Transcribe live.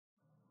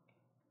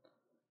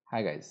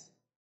Hi guys,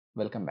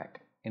 welcome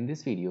back. In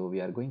this video, we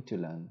are going to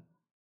learn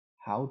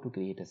how to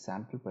create a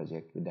sample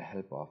project with the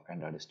help of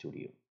Android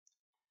Studio.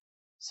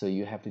 So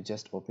you have to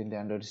just open the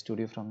Android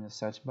Studio from your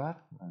search bar.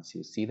 Once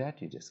you see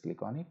that, you just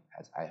click on it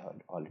as I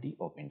had already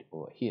opened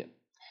over here.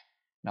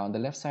 Now on the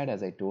left side,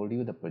 as I told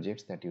you, the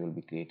projects that you will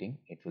be creating,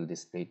 it will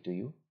display to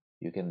you.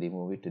 You can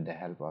remove it with the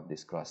help of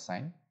this cross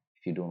sign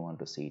if you don't want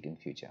to see it in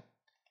future.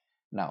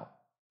 Now,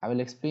 I will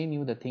explain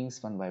you the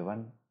things one by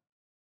one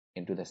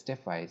into the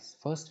stepwise.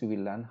 First, we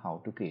will learn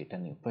how to create a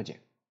new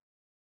project.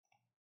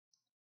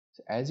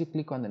 So as you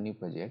click on the new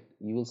project,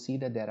 you will see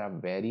that there are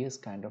various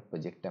kind of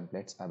project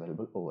templates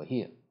available over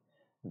here.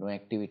 No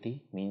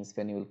activity means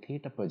when you will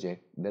create a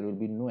project, there will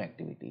be no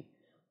activity.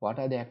 What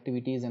are the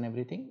activities and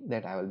everything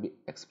that I will be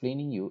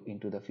explaining you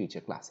into the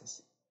future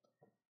classes.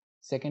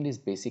 Second is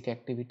basic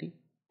activity.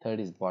 Third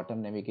is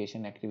bottom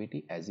navigation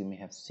activity. As you may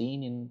have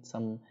seen in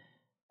some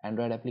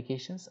Android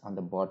applications, on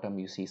the bottom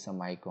you see some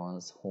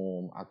icons,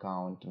 home,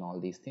 account and all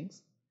these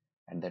things.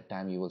 At that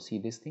time you will see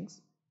these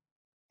things.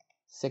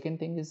 Second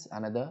thing is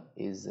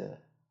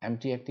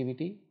empty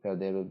activity, where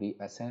there will be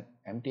an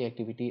empty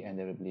activity and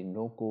there will be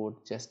no code,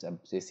 just a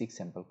basic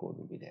sample code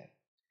will be there.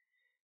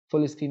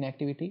 Full screen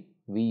activity,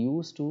 we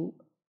use to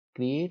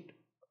create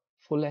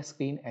full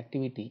screen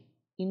activity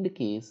in the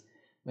case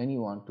when you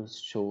want to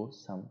show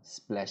some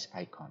splash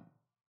icon.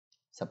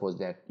 Suppose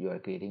that you are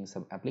creating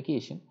some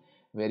application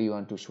where you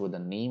want to show the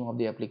name of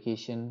the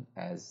application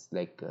as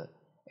like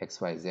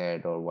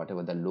XYZ or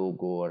whatever the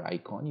logo or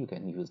icon, you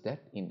can use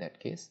that. In that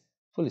case,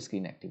 full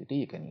screen activity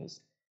you can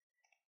use.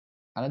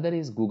 Another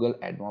is Google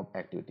AdMob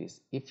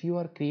activities. If you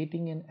are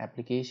creating an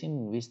application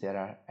in which there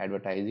are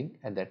advertising,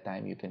 at that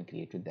time you can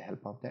create with the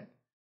help of that.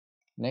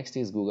 Next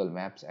is Google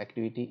Maps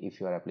activity.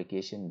 If your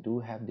application do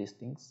have these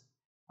things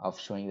of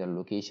showing the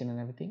location and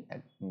everything,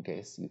 in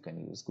case you can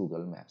use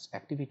Google Maps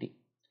activity.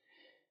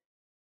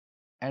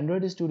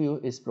 Android Studio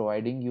is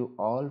providing you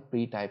all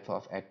pre-type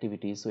of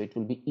activities, so it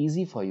will be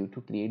easy for you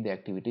to create the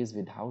activities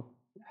without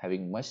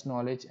having much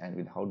knowledge and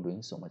without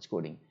doing so much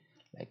coding,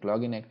 like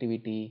login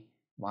activity,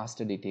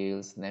 master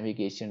details,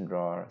 navigation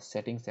drawer,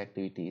 settings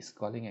activities,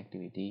 calling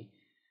activity,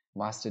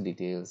 master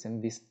details,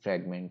 and this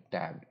fragment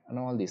tab and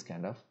all these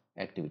kind of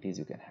activities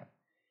you can have.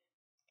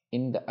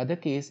 In the other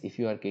case, if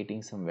you are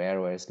creating some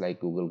wearables like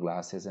Google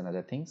Glasses and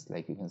other things,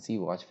 like you can see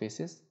watch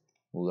faces,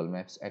 Google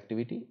Maps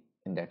activity,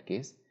 in that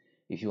case,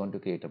 if you want to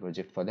create a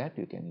project for that,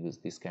 you can use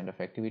this kind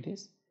of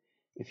activities.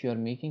 If you are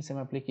making some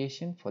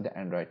application for the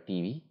Android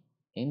TV,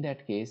 in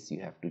that case, you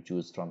have to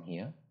choose from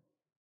here.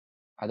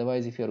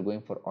 Otherwise, if you are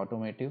going for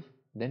automotive,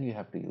 then you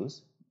have to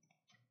use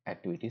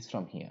activities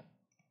from here.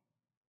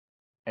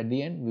 At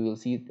the end, we will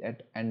see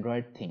that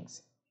Android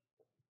things.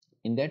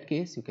 In that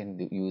case, you can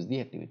use the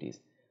activities.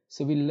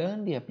 So we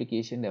learn the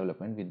application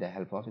development with the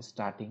help of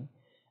starting,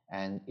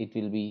 and it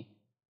will be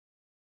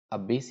a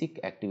basic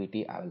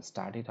activity. I will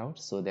start it out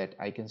so that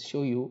I can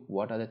show you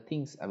what are the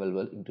things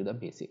available into the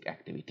basic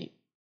activity.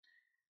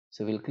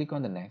 So we'll click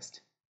on the next.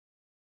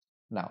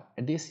 Now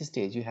at this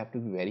stage you have to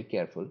be very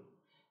careful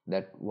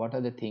that what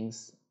are the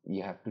things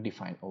you have to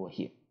define over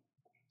here.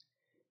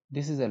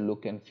 This is a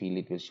look and feel.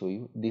 It will show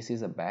you this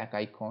is a back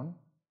icon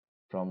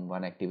from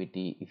one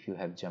activity. If you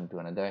have jumped to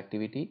another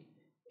activity,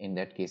 in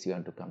that case you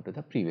want to come to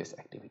the previous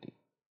activity.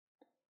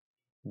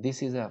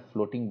 This is a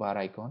floating bar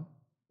icon.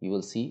 You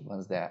will see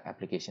once the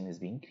application is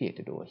being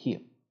created over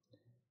here.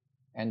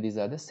 And these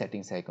are the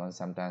settings icons.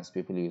 Sometimes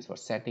people use for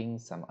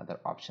settings, some other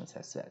options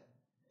as well.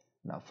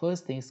 Now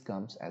first things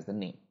comes as the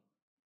name.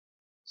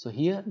 So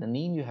here the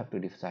name you have to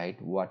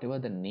decide whatever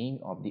the name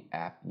of the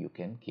app you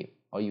can give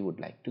or you would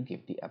like to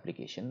give the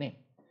application name.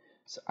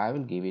 So I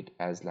will give it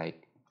as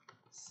like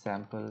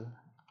sample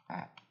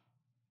app.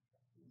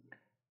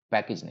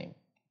 Package name.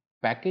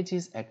 Package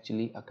is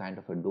actually a kind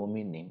of a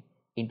domain name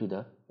into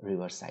the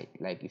reverse side.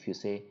 Like if you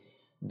say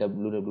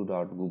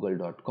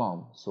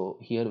www.google.com, so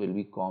here will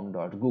be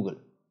com.google.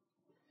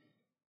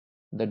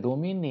 The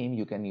domain name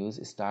you can use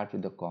start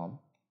with the com.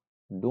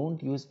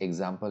 Don't use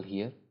example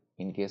here.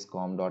 In case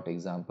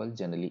com.example,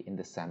 generally in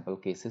the sample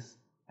cases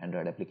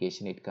Android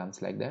application it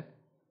comes like that.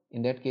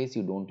 In that case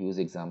you don't use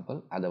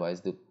example,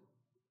 otherwise the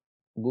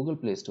Google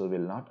Play Store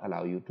will not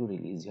allow you to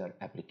release your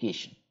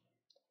application.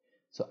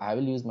 So I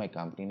will use my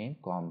company name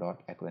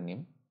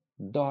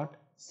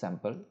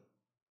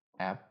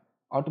com.acronym.sample_app.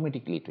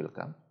 Automatically it will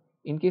come.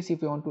 In case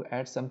if you want to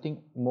add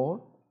something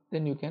more,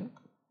 then you can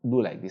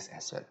do like this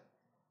as well.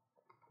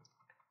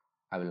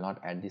 I will not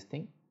add this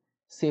thing.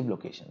 Save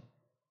location.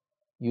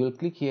 You will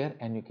click here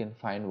and you can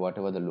find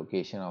whatever the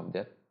location of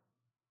that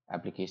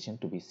application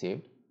to be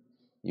saved.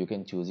 You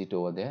can choose it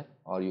over there,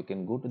 or you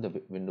can go to the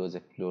Windows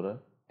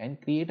Explorer and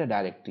create a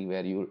directory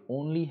where you will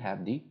only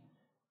have the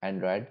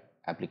Android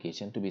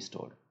application to be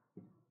stored.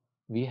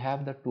 We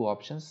have the two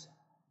options,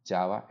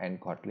 Java and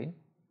Kotlin.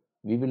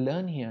 We will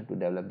learn here to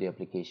develop the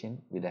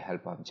application with the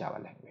help of Java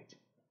language.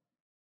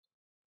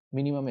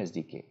 Minimum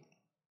SDK.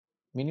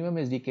 Minimum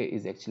SDK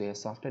is actually a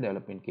software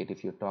development kit.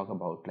 If you talk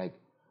about like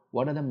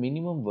what are the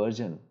minimum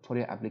version for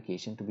your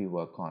application to be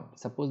worked on.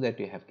 Suppose that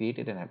you have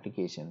created an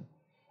application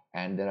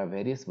and there are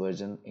various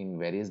versions in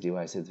various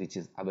devices which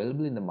is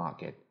available in the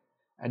market,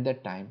 at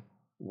that time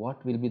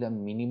what will be the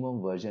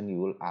minimum version you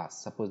will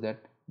ask? Suppose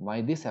that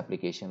this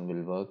application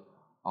will work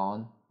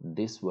on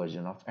this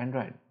version of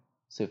Android.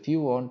 So if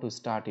you want to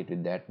start it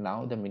with that,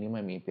 now the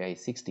minimum API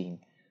is 16.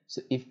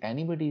 So if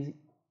anybody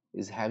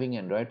is having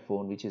Android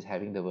phone which is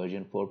having the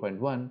version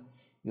 4.1,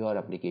 your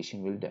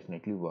application will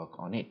definitely work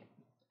on it.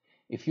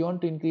 If you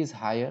want to increase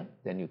higher,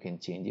 then you can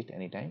change it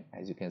anytime.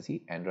 As you can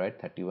see, Android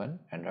 31,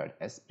 Android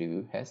S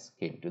preview has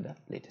came to the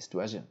latest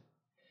version.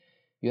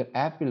 Your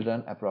app will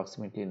run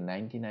approximately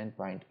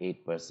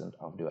 99.8%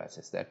 of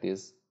devices, that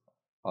is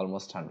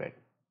almost 100.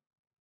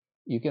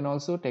 You can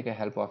also take a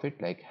help of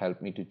it, like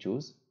help me to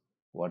choose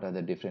what are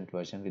the different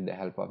versions with the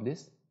help of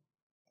this.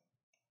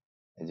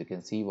 As you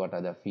can see, what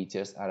are the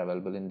features are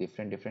available in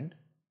different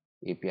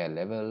API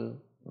level,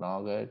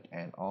 Nougat,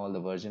 and all the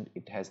version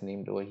it has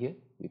named over here.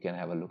 You can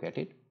have a look at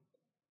it.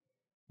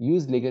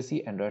 Use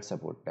legacy Android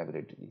support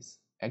libraries.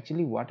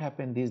 Actually, what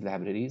happened, these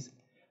libraries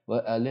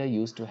were earlier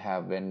used to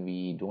have when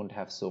we don't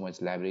have so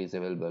much libraries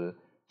available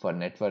for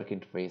network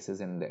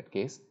interfaces in that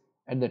case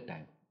at that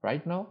time.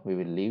 Right now, we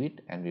will leave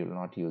it and we will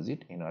not use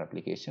it in our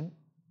application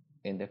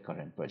in the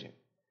current project.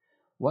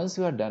 Once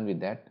you are done with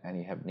that and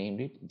you have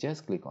named it,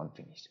 just click on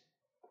finish.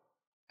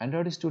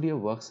 Android Studio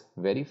works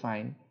very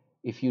fine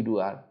if you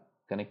are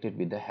connected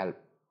with the help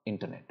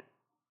internet.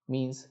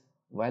 Means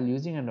while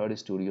using Android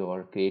Studio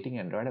or creating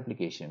Android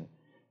application,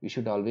 you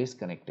should always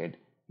connected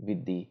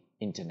with the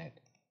internet,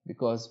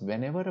 because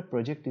whenever a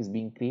project is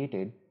being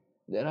created,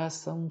 there are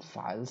some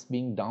files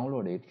being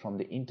downloaded from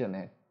the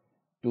internet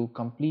to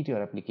complete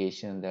your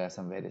application. There are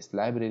some various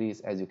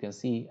libraries. As you can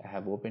see, I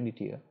have opened it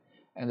here,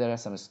 and there are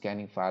some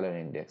scanning file and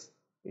index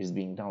is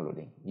being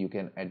downloading. You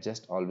can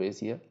adjust always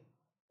here.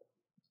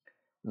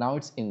 Now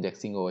it's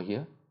indexing over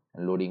here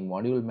and loading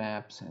module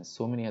maps, and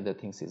so many other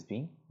things is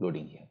being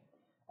loading here.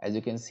 As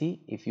you can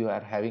see, if you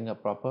are having a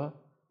proper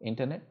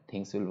internet,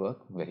 things will work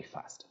very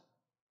fast.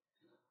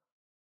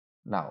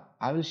 Now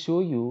I will show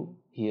you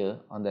here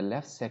on the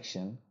left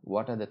section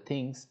what are the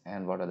things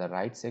and what are the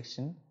right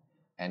section,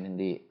 and in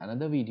the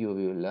another video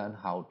we will learn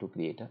how to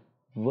create a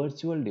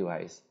virtual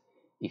device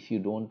if you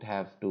don't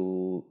have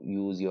to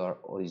use your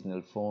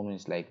original phone.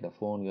 It's like the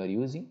phone you are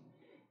using,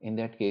 in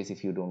that case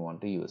if you don't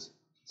want to use.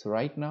 So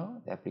right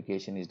now the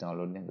application is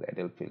downloading in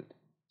Gradle field.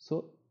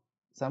 So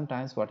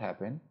sometimes what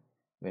happen,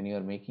 when you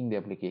are making the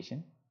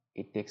application,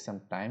 it takes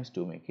some time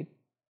to make it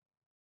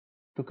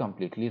to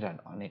completely run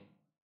on it,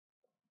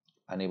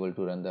 unable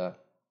to run the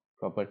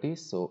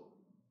properties. So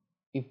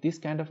if this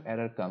kind of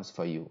error comes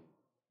for you,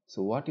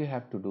 so what you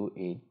have to do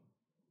is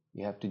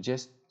you have to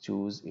just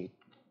choose it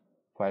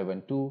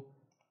 512,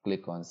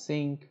 click on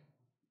sync,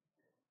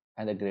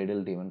 and the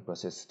Gradle daemon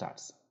process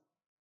starts.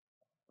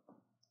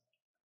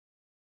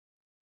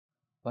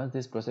 Once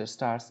this process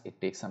starts, it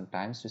takes some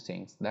time to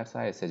sync. That's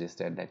why I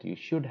suggested that you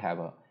should have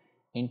a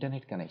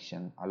internet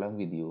connection along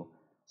with you,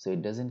 so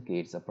it doesn't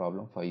create a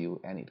problem for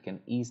you and it can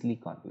easily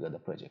configure the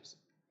projects.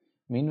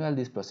 Meanwhile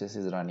this process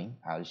is running,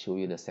 I'll show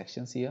you the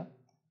sections here.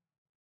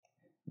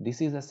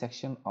 This is a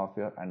section of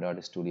your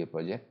Android Studio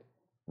project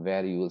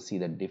where you will see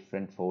the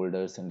different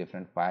folders and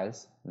different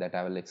files that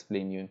I will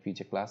explain you in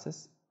future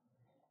classes.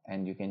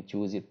 And you can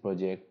choose it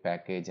project,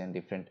 package, and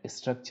different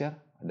structure,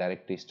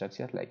 directory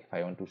structure. Like if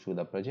I want to show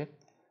the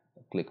project,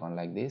 click on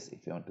like this.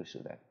 If you want to show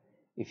that,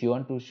 if you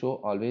want to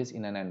show always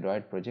in an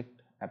Android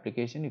project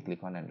application, you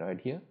click on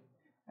Android here,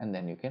 and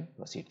then you can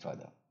proceed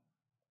further.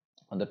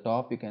 On the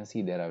top you can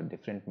see there are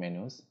different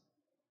menus,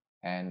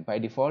 and by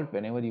default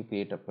whenever you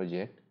create a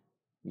project,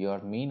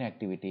 your main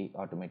activity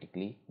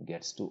automatically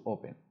gets to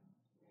open.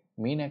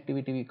 Main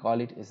activity, we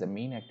call it is a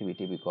main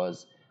activity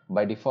because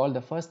by default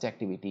the first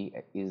activity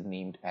is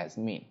named as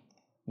main,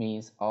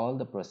 means all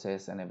the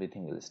process and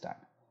everything will start.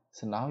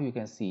 So now you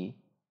can see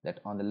that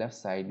on the left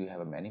side you have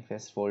a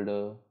manifest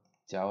folder,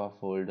 Java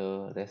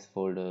folder, REST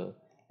folder,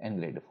 and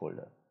Blade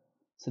folder.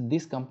 So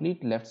this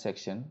complete left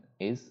section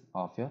is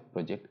of your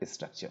project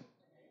structure.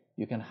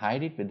 You can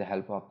hide it with the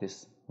help of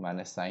this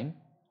minus sign,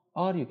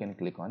 or you can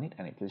click on it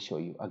and it will show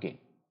you again,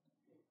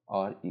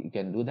 or you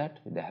can do that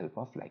with the help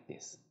of like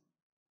this.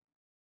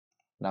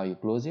 Now you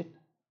close it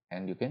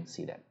and you can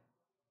see that.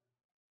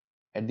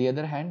 At the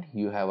other hand,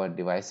 you have a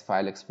device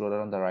file explorer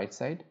on the right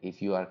side.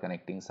 If you are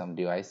connecting some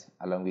device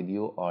along with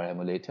you or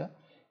emulator,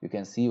 you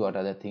can see what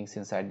are the things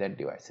inside that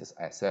devices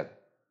as well,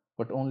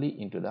 but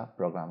only into the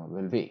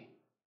programmable way.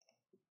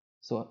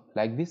 So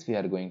like this we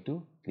are going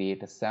to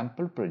create a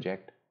sample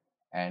project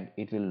and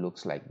it will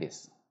looks like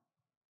this.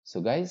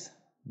 So guys,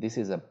 this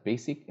is a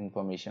basic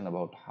information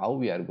about how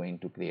we are going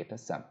to create a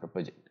sample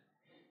project.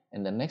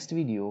 In the next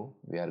video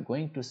we are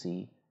going to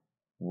see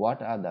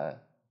what are the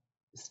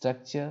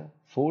structure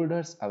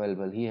folders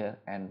available here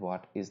and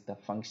what is the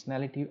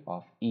functionality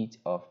of each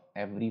of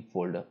every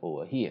folder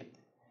over here,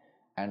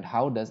 and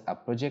how does a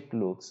project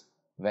looks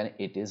when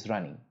it is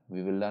running.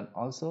 We will learn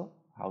also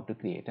how to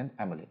create an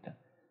emulator.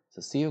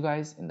 So see you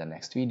guys in the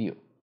next video.